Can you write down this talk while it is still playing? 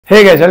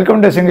Hey guys, welcome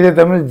to Single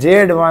Tamil JEE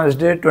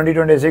Advanced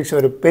 2026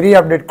 ஒரு பெரிய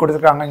update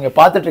கொடுத்துருக்காங்க. இங்க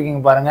பார்த்துட்டு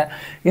இருக்கீங்க பாருங்க.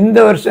 இந்த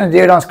வருஷம்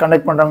JEE Advanced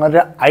கண்டக்ட்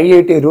பண்றாங்க.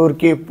 IIT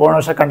Roorkee போன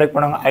வருஷம் கண்டக்ட்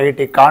பண்ணாங்க.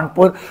 IIT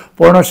கான்பூர்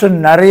போன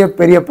வருஷம் நிறைய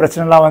பெரிய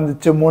பிரச்சனைலாம்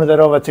வந்துச்சு. 3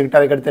 தடவை வச்சுக்கிட்டு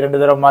அதுக்கு அடுத்து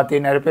 2 தடவை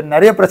மாத்தி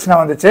நிறைய பிரச்சனை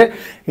வந்துச்சு.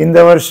 இந்த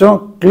வருஷம்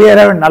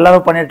கிளியரா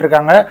நல்லாவே பண்ணிட்டு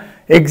இருக்காங்க.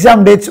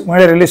 எக்ஸாம் டேட்ஸ்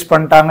முன்னாடி ரிலீஸ்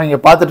பண்ணிட்டாங்க. இங்க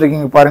பார்த்துட்டு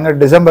இருக்கீங்க பாருங்க.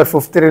 December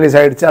 5th ரிலீஸ்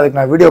ஆயிடுச்சு. அதுக்கு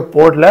நான் வீடியோ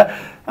போடல.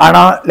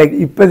 ஆனா லைக்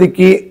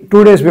இப்போதைக்கு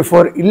 2 days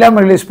before எல்லாமே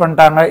ரிலீஸ்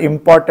பண்ணிட்டாங்க.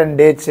 இம்பார்ட்டன்ட்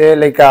டேட்ஸ்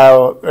லைக்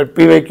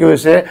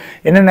PYQs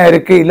என்னென்ன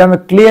இருக்கு எல்லாமே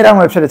கிளியரா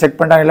வெப்சைட்ல செக்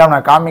பண்ணிட்டாங்க. எல்லாம்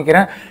நான்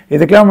காமிக்கிறேன்.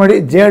 இதுக்கெல்லாம் முன்னாடி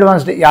JEE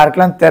Advanced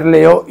யாருக்கெல்லாம்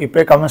தெரியலையோ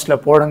இப்போ கமெண்ட்ஸ்ல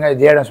போடுங்க.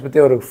 JEE Advanced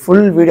பத்தி ஒரு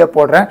ஃபுல் வீடியோ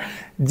போடுறேன்.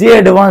 JEE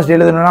Advanced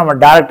எழுதணும்னா நம்ம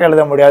டைரக்டா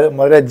எழுத முடியாது.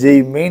 முதல்ல JEE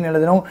Main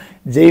எழுதணும்.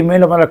 JEE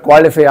Mainல முதல்ல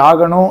குவாலிஃபை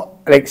ஆகணும்.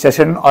 லைக்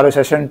செஷன் ஆர்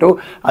செஷன் 2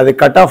 அது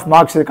cut off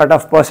marks cut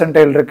off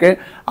percentage இருக்கு.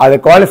 அது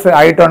qualify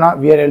ஆயிட்டோம்னா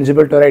we are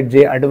eligible to write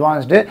JEE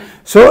Advanced.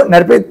 So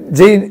நிறைய பேர்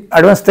JEE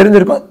Advanced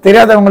தெரிஞ்சிருக்கும்.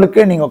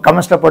 தெரியாதவங்களுக்கு நீங்க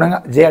கமெண்ட்ஸ்ல போடுங்க.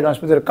 JEE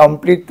Advanced பத்தி ஒரு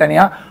கம்ப்ளீட்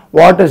தனியா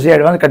வாட் இஸ் JEE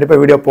Advanced கண்டிப்பா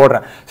வீடியோ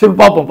போடுறேன். ஸோ இப்போ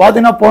பார்ப்போம்.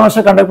 பார்த்தீங்கன்னா போன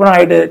வருஷம் கண்டக்ட் பண்ண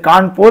IIT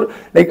கான்பூர்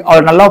லைக்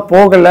அவர் நல்லா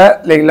போகல.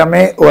 லைக்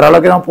எல்லாமே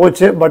ஓரளவுக்கு தான்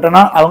போச்சு. பட்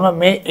ஆனால் அவங்க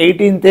May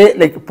 18th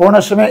லைக் போன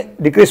வருஷமே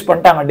டிக்ரீஸ்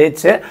பண்ணிட்டாங்க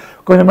டேட்ஸ்.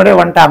 கொஞ்சம் முன்னாடியே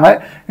வந்துட்டாங்க.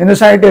 இந்த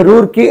வருஷம் IIT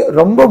Roorkee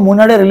ரொம்ப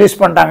முன்னாடியே ரிலீஸ்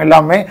பண்ணிட்டாங்க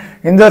எல்லாமே.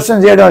 இந்த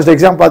வருஷம் JEE Advanced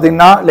எக்ஸாம்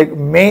பார்த்தீங்கன்னா லைக்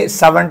May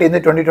 17th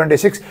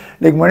 2026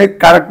 லைக் முன்னாடி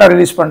கரெக்டாக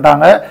ரிலீஸ்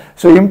பண்ணிட்டாங்க.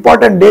 ஸோ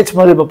இம்பார்ட்டன்ட் டேட்ஸ்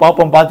முதல்ல இப்போ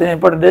பார்ப்போம். பார்த்தீங்கன்னா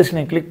இம்பார்ட்டன்ட் டேட்ஸ்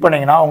நீங்கள் கிளிக்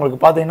பண்ணீங்கன்னா உங்களுக்கு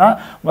பார்த்தீங்கன்னா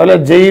முதல்ல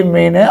JEE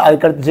Main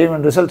அதுக்கடுத்து JEE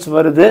Main ரிசல்ட்ஸ்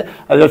வருது.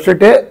 அது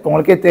வெப்சைட்டு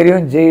உங்களுக்கே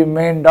தெரியும்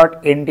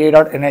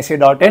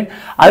jemain.nta.nic.in.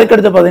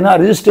 அதுக்கடுத்து பார்த்தீங்கன்னா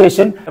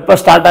ரிஜிஸ்ட்ரேஷன் எப்போ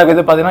ஸ்டார்ட்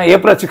ஆகுது பார்த்தீங்கன்னா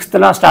April 6th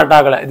ஸ்டார்ட்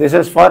ஆகலை. This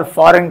is for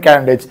foreign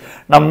candidates.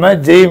 நம்ம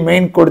JEE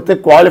Main கொடுத்து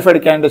குவாலிஃபைடு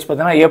கேண்டிடேட்ஸ்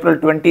பார்த்தீங்கன்னா April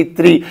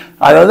 23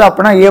 அதாவது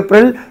அப்படின்னா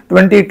April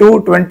 22,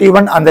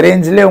 21 அந்த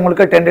ரேஞ்சிலே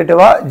உங்களுக்கு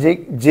டென்டேட்டிவா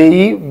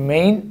JEE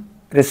Main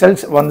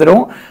ரிசல்ட்ஸ்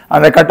வந்துடும்.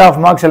 அந்த கட் ஆஃப்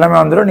மார்க்ஸ் எல்லாமே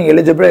வந்துடும். நீங்கள்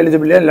எலிஜிபிள்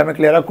எல்லாமே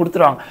கிளியராக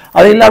கொடுத்துருவாங்க.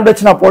 அது எல்லா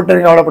அப்டேட்ஸ் நான்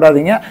போட்டுருங்க,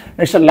 கவலைப்படாதீங்க.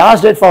 Next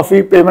last date for fee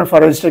payment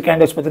for register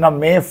candidates பார்த்தீங்கன்னா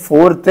May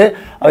 4th.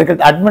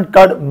 அதுக்கு admit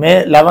card May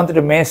 11th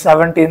to May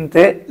 17th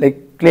like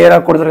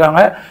கிளியராக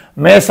கொடுத்துருக்காங்க.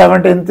 May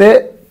 17th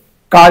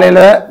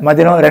காலையில்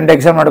மதியம் 2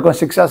 எக்ஸாம் நடக்கும்.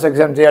 6 hours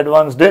எக்ஸாம் JEE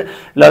Advanced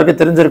எல்லாருக்கும்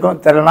தெரிஞ்சிருக்கும்.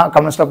 தெரியலனா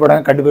கமெண்ட்ஸில்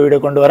போடுங்க, கண்டிப்பாக வீடியோ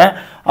கொண்டு வரேன்.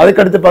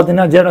 அதுக்கடுத்து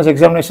பார்த்தீங்கன்னா JEE Advanced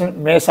examination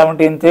May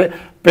 17th.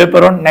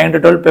 Paper 1 9 to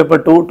 12,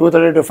 paper 2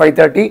 2:30 to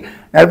 5:30.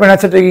 நிறைய பேர்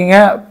நினச்சிட்டு இருக்கீங்க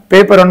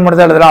பேப்பர் 1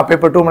 மட்டும் தான் எழுதலாம்,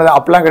 பேப்பர் 2 மட்டும் தான்.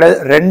 அப்பெல்லாம் கிடையாது.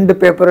 2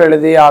 பேப்பரும்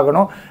எழுதியே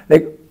ஆகணும்.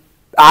 Like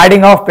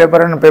adding of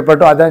paper 1 paper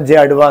 2 அதான் JEE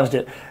Advanced.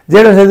 JEE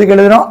Advanced எதுக்கு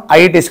எழுதுறோம்?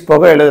 ஐடிஸ்க்கு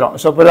போக எழுதுறோம்.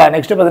 ஸோ இப்போ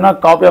நெக்ஸ்ட் பார்த்தீங்கன்னா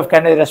copy of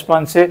candidate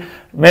response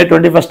May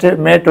 21st,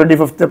 May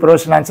 25th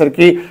provisional answer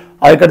key.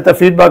 அதுக்கடுத்த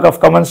ஃபீட்பேக் ஆஃப்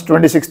கமெண்ட்ஸ்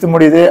 26th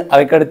முடியுது.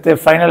 அதுக்கடுத்து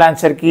final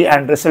answer key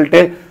and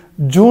result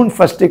June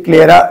 1st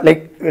கிளியராக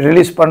லைக்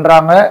ரிலீஸ்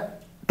பண்ணுறாங்க.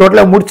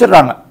 டோட்டலாக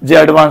முடிச்சிடுறாங்க JEE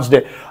Advanced.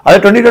 அது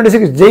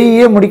 2026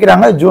 JEE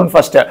முடிக்கிறாங்க June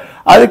 1st.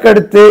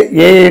 அதுக்கடுத்து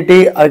AIT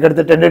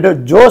அதுக்கடுத்து டென்டேட்டிவ்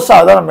JoSAA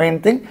தான் மெயின்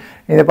திங்.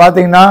 இது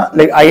பார்த்தீங்கன்னா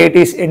like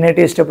IITs,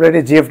 NITs,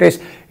 AAAs, GFTs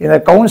இந்த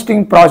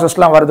கவுன்சிலிங்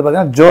ப்ராசஸ்லாம் வருது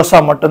பார்த்தீங்கன்னா JoSAA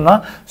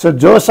மட்டும்தான். So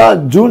JoSAA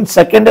June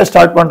 2nd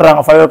start பண்ணுறாங்க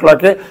 5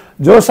 o'clock.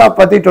 JoSAA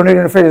பற்றி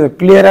 2025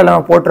 கிளியராக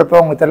எல்லாமே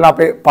போட்டிருப்போம். உங்களுக்கு தெரியலாம்,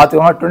 போய்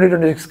பார்த்துக்கோங்க.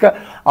 2026க்கு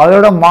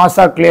அதோட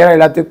மாசா கிளியராக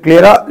எல்லாத்தையும்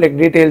கிளியராக லைக்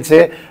டீட்டெயில்ஸு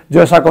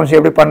JoSAA கவுன்சிலிங்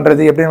எப்படி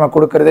பண்ணுறது, எப்படி நம்ம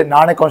கொடுக்குறது,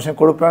 நானே கவுன்சிலிங்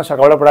கொடுப்பேன். ஸோ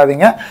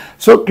கவலைப்படாதீங்க.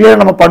 ஸோ கிளியராக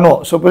நம்ம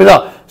பண்ணுவோம். ஸோ புரியுதா?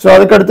 ஸோ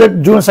அதுக்கடுத்து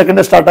June 2nd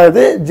ஸ்டார்ட்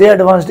ஆகுது. JEE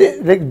Advanced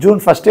like June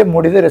 1st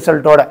முடியுது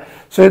ரிசல்ட்டோட.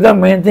 ஸோ இதுதான்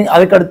மெயின் திங்.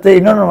 அதுக்கடுத்து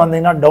இன்னொன்று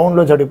வந்தீங்கன்னா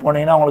டவுன்லோட்ஸ் அப்படி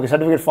போனீங்கன்னா உங்களுக்கு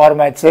சர்டிஃபிகேட்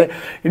ஃபார்மேட்ஸு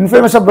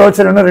இன்ஃபர்மேஷன்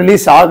ப்ரௌச்சர் இன்னும்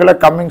ரிலீஸ் ஆகலை,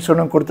 கம்மிங்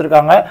சூன்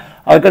கொடுத்துருக்காங்க.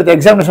 அதுக்கடுத்து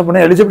எக்ஸாமினேஷன்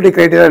பண்ணி எலிஜிபிலிட்டி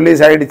கிரைட்டீரியா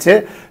ரிலீஸ் ஆகிடுச்சு.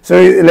 ஸோ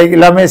லைக்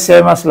எல்லாமே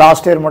சேம் ஆஸ்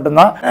லாஸ்ட் இயர்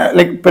மட்டும்தான்.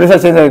 லைக் பெருசாக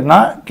சேஞ்ச் ஆகிருக்குன்னா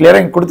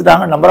கிளியராக இங்கே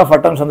கொடுத்துட்டாங்க. நம்பர் ஆஃப்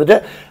அட்டம்ஸ் வந்துட்டு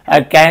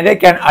candidate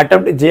can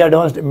attempt JEE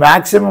Advanced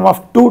maximum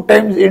of 2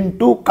 times in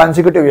 2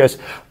 consecutive years.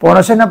 போன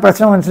வருஷம் என்ன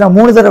பிரச்சனை வந்துச்சுன்னா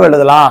 3 தடவை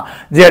எழுதலாம்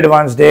JEE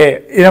Advanced.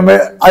 நம்ம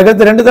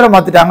அதுக்கடுத்து 2 தடவை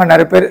மாற்றிட்டாங்க.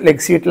 நிறைய பேர்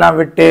லைக் சீட்லாம்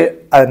விட்டு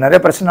அது நிறைய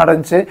பிரச்சனை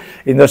நடந்துச்சு.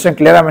 இந்த வருஷம்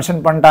கிளியராக மென்ஷன்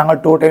பண்ணிட்டாங்க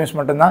 2 times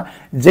மட்டும்தான்.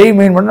 JEE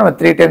Main மட்டும் நம்ம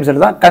 3 times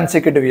எழுதலாம்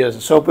கன்சிக்யூட்டிவ் இயர்ஸ்.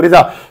 ஸோ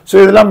புரியுதா? ஸோ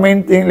இதெல்லாம்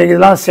மெயின் திங். லைக்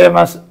இதெல்லாம் same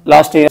as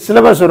last year.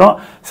 Syllabus வரும்.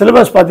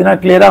 சிலபஸ் பார்த்தீங்கன்னா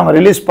கிளியராக அவங்க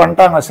ரிலீஸ்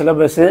பண்ணிட்டாங்க.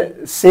 சிலபஸ்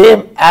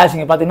சேம் ஆஸ்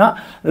இங்கே பார்த்தீங்கன்னா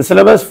the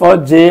syllabus for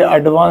JEE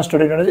Advanced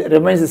 2020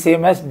 remains the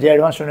same as JEE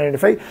Advanced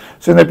 2025.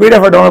 So இந்த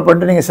PDF டவுன்லோட்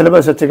பண்ணிட்டு நீங்கள்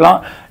சிலபஸ் வச்சுக்கலாம்.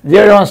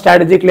 JEE Advanced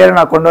ஸ்ட்ராட்டஜி கிளியராக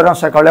நான் கொண்டு வரேன்.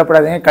 ஸோ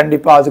கவலைப்படாதீங்க,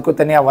 கண்டிப்பாக அதுக்கும்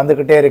தனியாக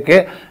வந்துக்கிட்டே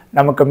இருக்குது.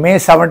 நமக்கு May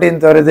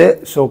 17th வருது.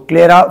 ஸோ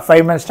கிளியராக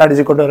 5 month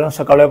ஸ்ட்ராட்டஜி கொண்டு வரோம்.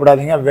 ஸோ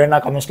கவலைப்படாதீங்க, வேணா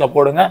கமெண்ட்ஸில்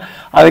போடுங்க.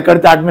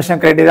 அதுக்கடுத்து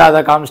அட்மிஷன் கிரைட்டீரியா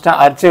அதை காமிச்சிட்டேன்.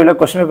 அர்ச்சிவில்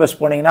கொஸ்டின் பேப்பர்ஸ்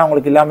போனீங்கன்னா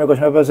உங்களுக்கு எல்லாமே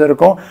கொஸ்டின் பேப்பர்ஸ்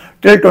இருக்கும்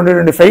till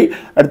 2025.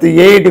 அடுத்து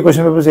AIT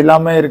கொஸ்டின் பேப்பர்ஸ்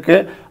எல்லாமே இருக்குது.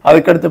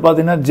 அதுக்கடுத்து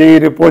பார்த்தீங்கன்னா JEE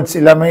ரிப்போர்ட்ஸ்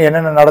எல்லாமே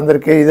என்னென்ன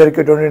நடந்திருக்கு இது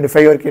வரைக்கும்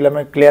 2025 வரைக்கும்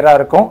எல்லாமே கிளியராக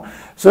இருக்கும்.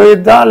 ஸோ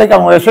இதுதான் லைக்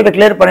அவங்க வெப்சைட்டை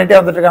கிளியர் பண்ணிட்டே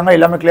வந்துட்டு இருக்காங்க.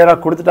 எல்லாமே கிளியராக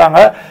கொடுத்துட்டாங்க.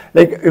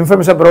 லைக்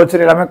இன்ஃபர்மேஷன்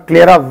ப்ரௌச்சர் எல்லாமே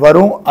கிளியராக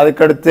வரும்.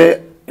 அதுக்கடுத்து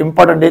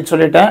இம்பார்ட்டன்ட் டேட்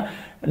சொல்லிட்டேன்.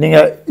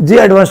 நீங்கள் JEE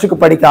Advancedக்கு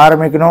படிக்க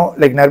ஆரம்பிக்கணும்.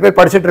 லைக் நிறைய பேர்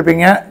படிச்சுட்டு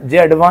இருப்பீங்க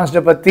JEE Advanced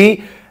பற்றி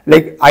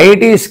லைக்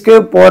ஐஐடிஸ்க்கு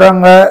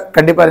போகிறவங்க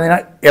கண்டிப்பாக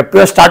இருந்தீங்கன்னா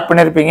எப்பயோ ஸ்டார்ட்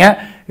பண்ணியிருப்பீங்க,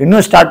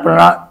 இன்னும் ஸ்டார்ட்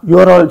பண்ணலாம்.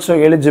 You are also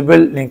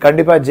eligible. நீங்கள்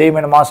கண்டிப்பாக JEE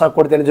Main மாதம்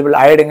கொடுத்து எலிஜிபிள்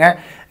ஆகிடுங்க.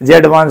 JEE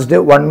Advanced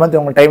 1 month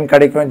உங்களுக்கு டைம்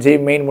கிடைக்கும். JEE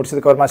Main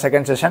முடிச்சதுக்கு அப்புறமா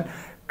செகண்ட் செஷன்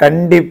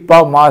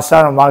கண்டிப்பாக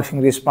மாதம் மார்க்ஸ்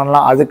இன்க்ரீஸ்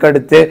பண்ணலாம்.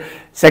 அதுக்கடுத்து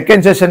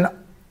செகண்ட் செஷன்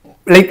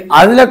லைக்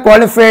அதில்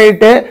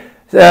குவாலிஃபைட்டு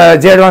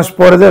JEE Advanced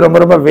போகிறது ரொம்ப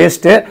ரொம்ப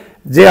வேஸ்ட்டு.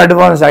 JEE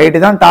Advanced IIT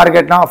தான்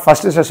டார்கெட்னா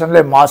ஃபர்ஸ்ட்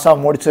செஷன்ல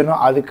மாதம்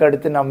முடிச்சிடணும்.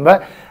 அதுக்கடுத்து நம்ம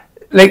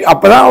லைக்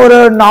அப்போ தான் ஒரு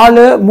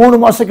 3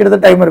 மாதம்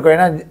கிட்டத்தட்ட டைம் இருக்கும்.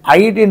 ஏன்னா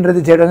ஐஐடின்றது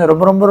JEE Advanced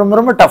ரொம்ப ரொம்ப ரொம்ப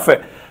ரொம்ப tough.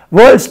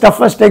 World's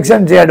toughest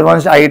exam JEE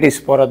Advanced IITs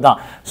போகிறது தான்.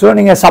 ஸோ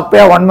நீங்கள்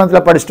சப்பையாக 1 monthல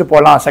படிச்சுட்டு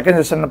போகலாம், செகண்ட்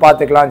செஷன்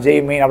பார்த்துக்கலாம்.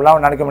 JEE Main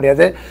அப்படிலாம் நினைக்க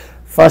முடியாது.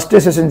 ஃபர்ஸ்ட்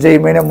செஷன் JEE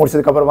Main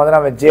முடிச்சதுக்கப்புறமா தான்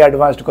நம்ம JEE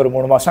Advancedக்கு ஒரு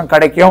 3 மாதம்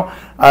கிடைக்கும்.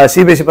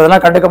 சிபிஎஸ்சி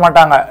பற்றிலாம் கண்டுக்க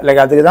மாட்டாங்க.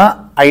 லைக் அதுக்கு தான்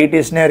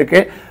ஐஐடிஸ்னே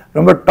இருக்குது,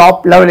 ரொம்ப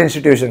டாப் லெவல்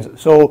இன்ஸ்டிடியூஷன்ஸ்.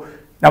 ஸோ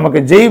நமக்கு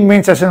JEE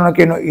Main செஷன்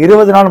நமக்கு இன்னும்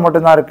 20 நாள்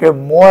மட்டும்தான் இருக்குது,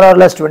 more or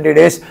less 20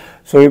 days.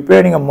 So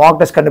இப்போயே நீங்கள்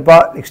மார்க் டெஸ்ட்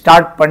கண்டிப்பாக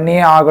ஸ்டார்ட்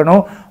பண்ணியே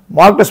ஆகணும்.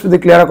 மார்க் டெஸ்ட் பற்றி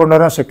கிளியராக கொண்டு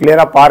வரோம். ஸோ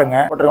கிளியராக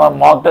பாருங்கள்.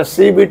 மார்க் டெஸ்ட்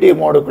சிபிடி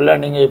மோடுக்குள்ளே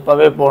நீங்கள்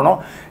இப்போவே போகணும்.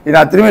 இது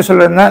நான் திரும்பி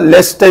சொல்லியிருந்தேன்,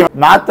 லெஸ் டைம்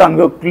மேத்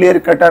அங்கே கிளியர்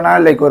கட்டான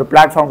லைக் ஒரு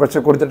பிளாட்ஃபார்ம் வச்சு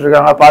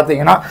கொடுத்துட்ருக்காங்க.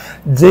 பார்த்தீங்கன்னா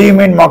JEE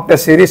Main mark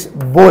test series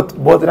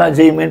போத்னா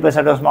JEE Main +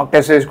 Advanced mark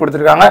test series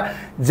கொடுத்துருக்காங்க.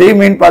 JEE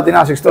Main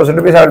பார்த்தீங்கன்னா 6000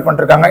 rupees அவைல்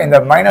பண்ணிருக்காங்க. இந்த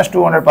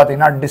 -200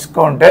 பார்த்தீங்கன்னா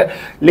discount.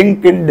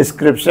 Link in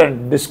description.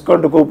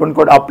 Discount coupon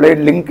code apply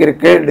link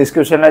இருக்குது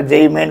டிஸ்கிரிப்ஷனில்.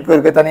 JEE Mainக்கு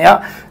இருக்குது தனியாக,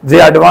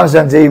 JEE Advanced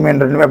and JEE Main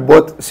ரெண்டுமே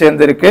போத்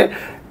சேர்ந்து இருக்குது.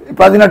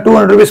 பார்த்தீங்கன்னா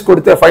 200 rupees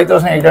கொடுத்து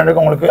 5800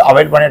 உங்களுக்கு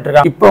அவைல் பண்ணிட்டு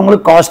இருக்காங்க. இப்போ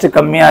உங்களுக்கு காஸ்ட்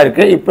கம்மியாக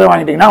இருக்குது. இப்போ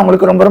வாங்கிட்டீங்கன்னா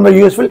உங்களுக்கு ரொம்ப ரொம்ப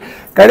யூஸ்ஃபுல்.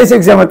 கடைசி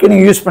எக்ஸாம் வரைக்கும்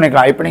நீங்கள் யூஸ்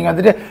பண்ணிக்கலாம். இப்போ நீங்கள்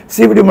வந்துட்டு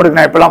சிபிடி முடிக்கு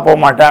நான் இப்போலாம் போக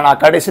மாட்டேன்,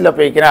 நான் கடைசியில்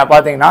போய்க்கிறேன்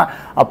பார்த்தீங்கன்னா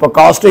அப்போ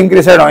காஸ்ட்டும்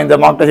இன்க்ரீஸ் ஆகிடும். இந்த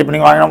மார்க் டெஸ்ட் இப்போ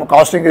நீங்கள் வாங்கினா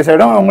காஸ்ட் இன்க்ரீஸ்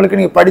ஆகிடும். உங்களுக்கு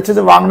நீங்கள்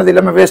படித்தது வாங்கினது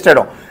எல்லாமே வேஸ்ட்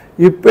ஆகிடும்.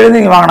 இப்போ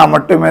நீங்கள் வாங்கினா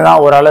மட்டுமே தான்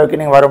ஓரளவுக்கு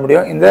நீங்கள் வர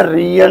முடியும், இந்த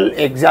ரியல்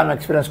எக்ஸாம்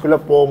எக்ஸ்பீரியன்ஸ்குள்ளே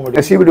போக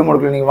முடியும். சிபிடி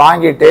மோடுக்குள்ள நீங்கள்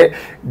வாங்கிட்டு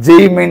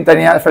JEE Main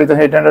தனியாக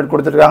 5800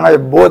 கொடுத்துருக்காங்க. அது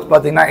போத்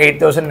பார்த்தீங்கன்னா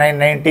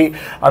 8990.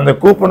 அந்த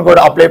கூப்பன்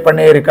கோட் அப்ளை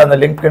பண்ணி இருக்குது, அந்த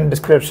link in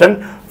description.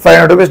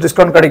 500 rupees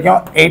discount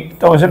கிடைக்கும்.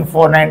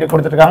 8490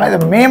 கொடுத்துருக்காங்க.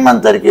 இது மே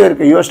மந்த் வரைக்கும்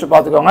இருக்குது, யோசிச்சு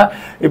பார்த்துக்கோங்க.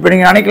 இப்போ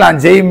நீங்கள் நினைக்கலாம்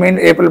JEE Main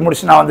ஏப்ரல்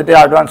முடிச்சு நான் வந்துட்டு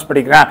அட்வான்ஸ்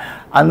படிக்கிறேன்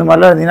அந்த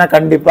மாதிரிலாம் இருந்தீங்கன்னா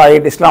கண்டிப்பாக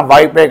ஐஐடிஸ்லாம்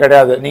வாய்ப்பே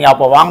கிடையாது. நீங்கள்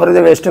அப்போ வாங்குறது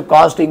வேஸ்ட்டு,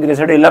 காஸ்ட் இன்க்ரீஸ்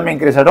ஆகிடும், எல்லாமே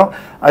இன்க்ரீஸ் ஆகிடும்.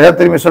 அதான்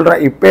திரும்பி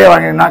சொல்கிறேன், இப்போயே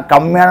வாங்கினீங்கன்னா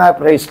கம்மியான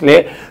ப்ரைஸ்லேயே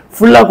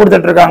ஃபுல்லாக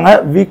கொடுத்துட்ருக்காங்க.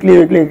 வீக்லி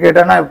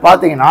கேட்டாங்கன்னா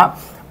பார்த்தீங்கன்னா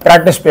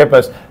practice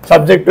papers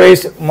subject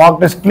wise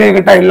mark test clear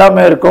கட்டாக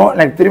இல்லாமல் இருக்கும்.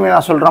 எனக்கு திரும்பி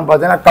நான் சொல்கிறேன்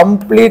பார்த்தீங்கன்னா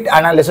கம்ப்ளீட்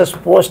அனாலிசிஸ்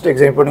போஸ்ட்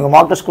எக்ஸாம். இப்போ நீங்கள்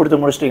மார்க் டெஸ்ட்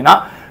கொடுத்து முடிச்சிட்டிங்கன்னா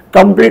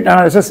கம்ப்ளீட்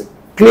அனாலிசிஸ்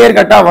கிளியர்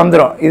கட்டாக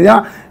வந்துடும்.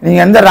 இதுதான்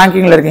நீங்கள் எந்த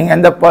ரேங்கிங்கில் இருக்கீங்க,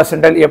 எந்த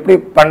பர்சன்டேஜ் எப்படி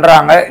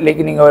பண்ணுறாங்க,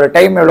 லைக் நீங்கள் ஒரு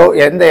டைம் எவ்வளோ,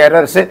 எந்த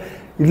எரர்ஸு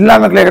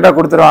இல்லாமல் கிளியர் கட்டாக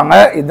கொடுத்துருவாங்க.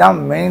 இதுதான்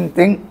மெயின்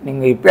திங்.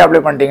 நீங்கள் இப்போ அப்ளை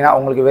பண்ணிட்டீங்கன்னா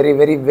உங்களுக்கு very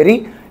very very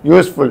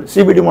useful.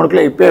 CBT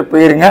மோடுக்குள்ளே இப்போ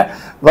போயிருங்க.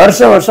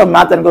 வருஷம்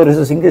மேத் எனக்கு ஒரு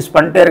ரிசல்ட்ஸ் இன்க்ரீஸ்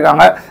பண்ணிட்டே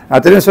இருக்காங்க.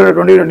 நான் திரும்பி சொல்ல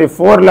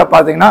 2024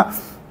 பார்த்தீங்கன்னா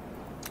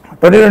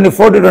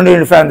 2024 to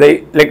 2025 அந்த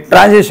லைக்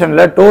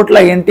ட்ரான்சிஷனில்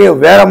டோட்டலாக என்டிஏ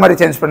வேறு மாதிரி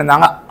சேஞ்ச்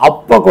பண்ணியிருந்தாங்க.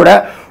 அப்போ கூட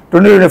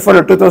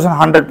 2024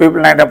 2100 people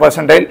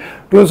 90%,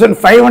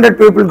 2500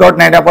 people got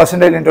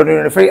 90% in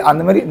 2025.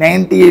 அந்த மாதிரி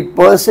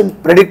 98%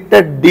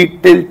 predicted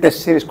detailed test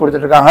series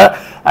கொடுத்துருக்காங்க.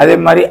 அதே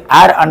மாதிரி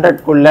ஏர்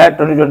 100க்குள்ள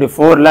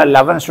 2024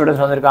 11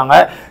 ஸ்டூடெண்ட்ஸ் வந்திருக்காங்க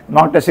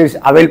மார்க் டெஸ்ட் சீரிஸ்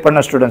அவைல்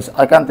பண்ண ஸ்டூடெண்ட்ஸ்.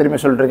 அதுக்காக திரும்பி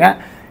சொல்லிருக்கேன்,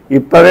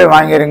 இப்போவே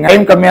வாங்கிடுங்க.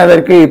 டைம் கம்மியாக தான்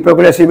இருக்குது.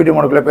 இப்போக்குள்ளே சிபிடி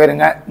மோடுக்குள்ளே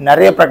போயிருங்க,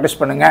 நிறைய ப்ராக்டிஸ்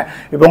பண்ணுங்கள்.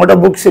 இப்போ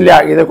உங்கள்கிட்ட புக்ஸ் இல்லையா,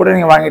 இதை கூட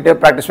நீங்கள் வாங்கிட்டு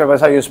ப்ராக்டிஸ்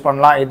பேப்பர்ஸாக யூஸ்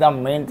பண்ணலாம். இதுதான்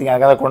மெயின் திங்.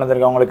 அதுக்காக கொண்டு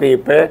வந்திருக்கேன் உங்களுக்கு.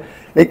 இப்போ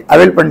லைக்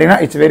அவைல் பண்ணிட்டீங்கன்னா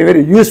it's very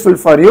very useful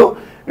for you.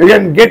 You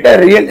can get a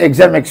real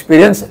exam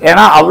experience.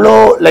 ஏன்னா அவ்வளோ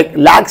லைக்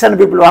லேக்ஸ் அண்ட்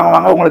பீப்புள்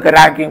வாங்குவாங்க, உங்களுக்கு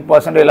ரேங்கிங்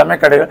பர்சன்ட் எல்லாமே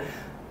கிடைக்கும்.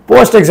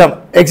 போஸ்ட்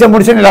எக்ஸாம்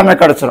முடிச்சு எல்லாமே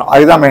கிடச்சிடும்.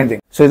 அதுதான் மெயின்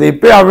திங். ஸோ இது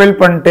இப்போ அவைல்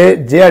பண்ணிட்டு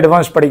JEE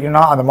Advanced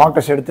படிக்கணும்னா அந்த மார்க்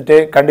டெஸ்ட் எடுத்துட்டு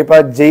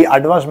கண்டிப்பாக JEE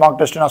Advanced மார்க்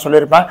டெஸ்ட் நான்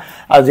சொல்லியிருப்பேன்.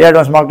 அது JEE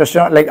Advanced மார்க்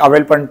டெஸ்ட்டும் லைக்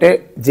அவைல் பண்ணிட்டு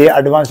JEE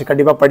Advanced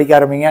கண்டிப்பாக படிக்க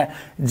ஆரம்பிங்க.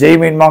 JEE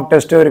Main மார்க்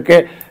டெஸ்ட்டும்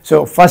இருக்குது. ஸோ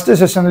ஃபர்ஸ்ட்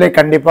செஷன்லேயே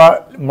கண்டிப்பாக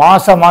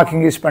மார்க்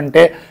இன்க்ரீஸ்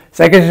பண்ணிட்டு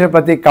செகண்ட் செஷன்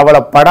பற்றி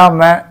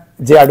கவலைப்படாமல்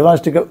JEE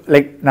Advancedக்கு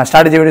லைக் நான்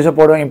ஸ்ட்ராட்டஜி வீடியோஸும்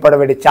போடுவேன். இம்பார்ட்ட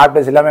வேண்டிய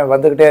சாப்டர்ஸ் எல்லாமே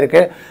வந்துகிட்டே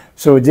இருக்குது.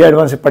 ஸோ JEE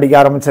Advanced படிக்க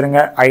ஆரம்பிச்சிருங்க.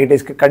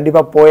 ஐஐடிஸ்க்கு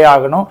கண்டிப்பாக போயே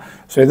ஆகணும்.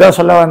 ஸோ இதான்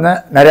சொல்ல வந்தேன்.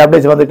 நிறைய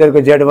அப்டேட்ஸ் வந்துகிட்டே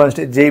இருக்கும். JEE Advanced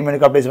JEE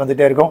Mainக்கு அப்டேட்ஸ்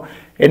வந்துகிட்டே இருக்கும்.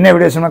 என்ன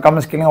வீடியோஸ்னா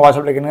கமெண்ட்ஸ் கேளுங்க,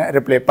 வாட்ஸ்அப்பில் கேளுங்க,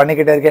 ரிப்ளை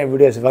பண்ணிக்கிட்டே இருக்கேன்.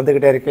 வீடியோஸ்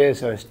வந்துகிட்டே இருக்குது.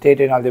 So stay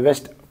tune, all the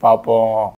best. பார்ப்போம்.